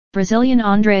Brazilian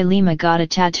Andre Lima got a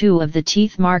tattoo of the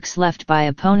teeth marks left by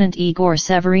opponent Igor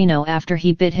Severino after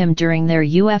he bit him during their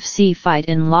UFC fight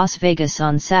in Las Vegas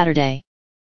on Saturday.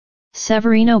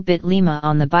 Severino bit Lima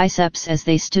on the biceps as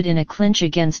they stood in a clinch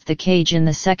against the cage in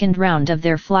the second round of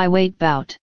their flyweight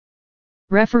bout.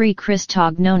 Referee Chris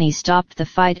Tognoni stopped the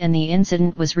fight and the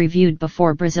incident was reviewed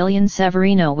before Brazilian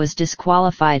Severino was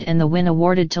disqualified and the win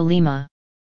awarded to Lima.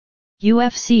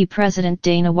 UFC President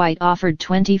Dana White offered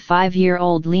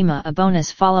 25-year-old Lima a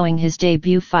bonus following his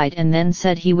debut fight and then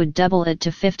said he would double it to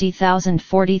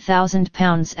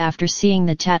 £50,000–40,000 after seeing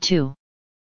the tattoo.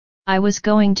 "I was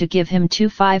going to give him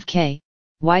 25K,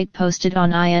 White posted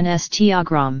on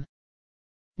Instagram.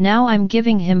 "Now I'm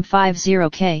giving him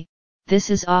 50K,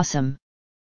 this is awesome."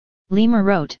 Lima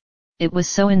wrote, "It was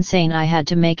so insane I had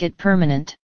to make it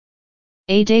permanent.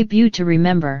 A debut to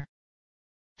remember.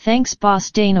 Thanks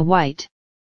boss Dana White.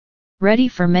 Ready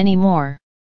for many more."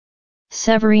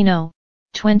 Severino,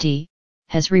 20,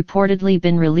 has reportedly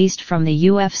been released from the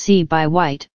UFC by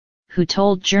White, who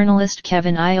told journalist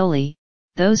Kevin Iole,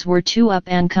 "Those were two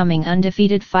up-and-coming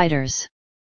undefeated fighters.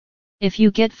 If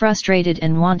you get frustrated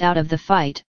and want out of the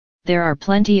fight, there are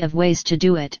plenty of ways to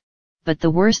do it, but the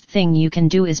worst thing you can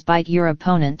do is bite your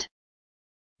opponent.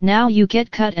 Now you get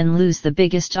cut and lose the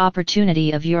biggest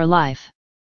opportunity of your life.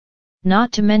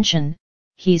 Not to mention,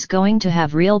 he's going to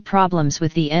have real problems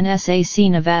with the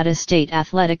NSAC Nevada State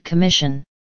Athletic Commission."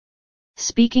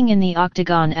 Speaking in the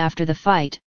octagon after the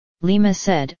fight, Lima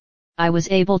said, "I was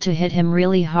able to hit him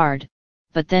really hard,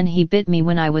 but then he bit me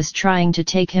when I was trying to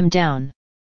take him down.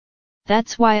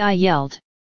 That's why I yelled."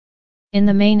 In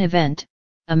the main event,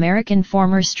 American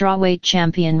former strawweight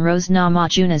champion Rose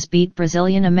Namajunas beat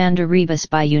Brazilian Amanda Ribas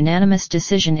by unanimous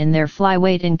decision in their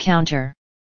flyweight encounter.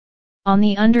 On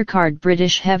the undercard,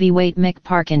 British heavyweight Mick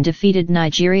Parkin defeated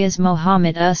Nigeria's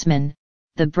Mohammed Usman,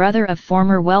 the brother of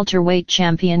former welterweight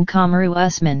champion Kamaru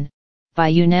Usman, by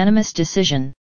unanimous decision.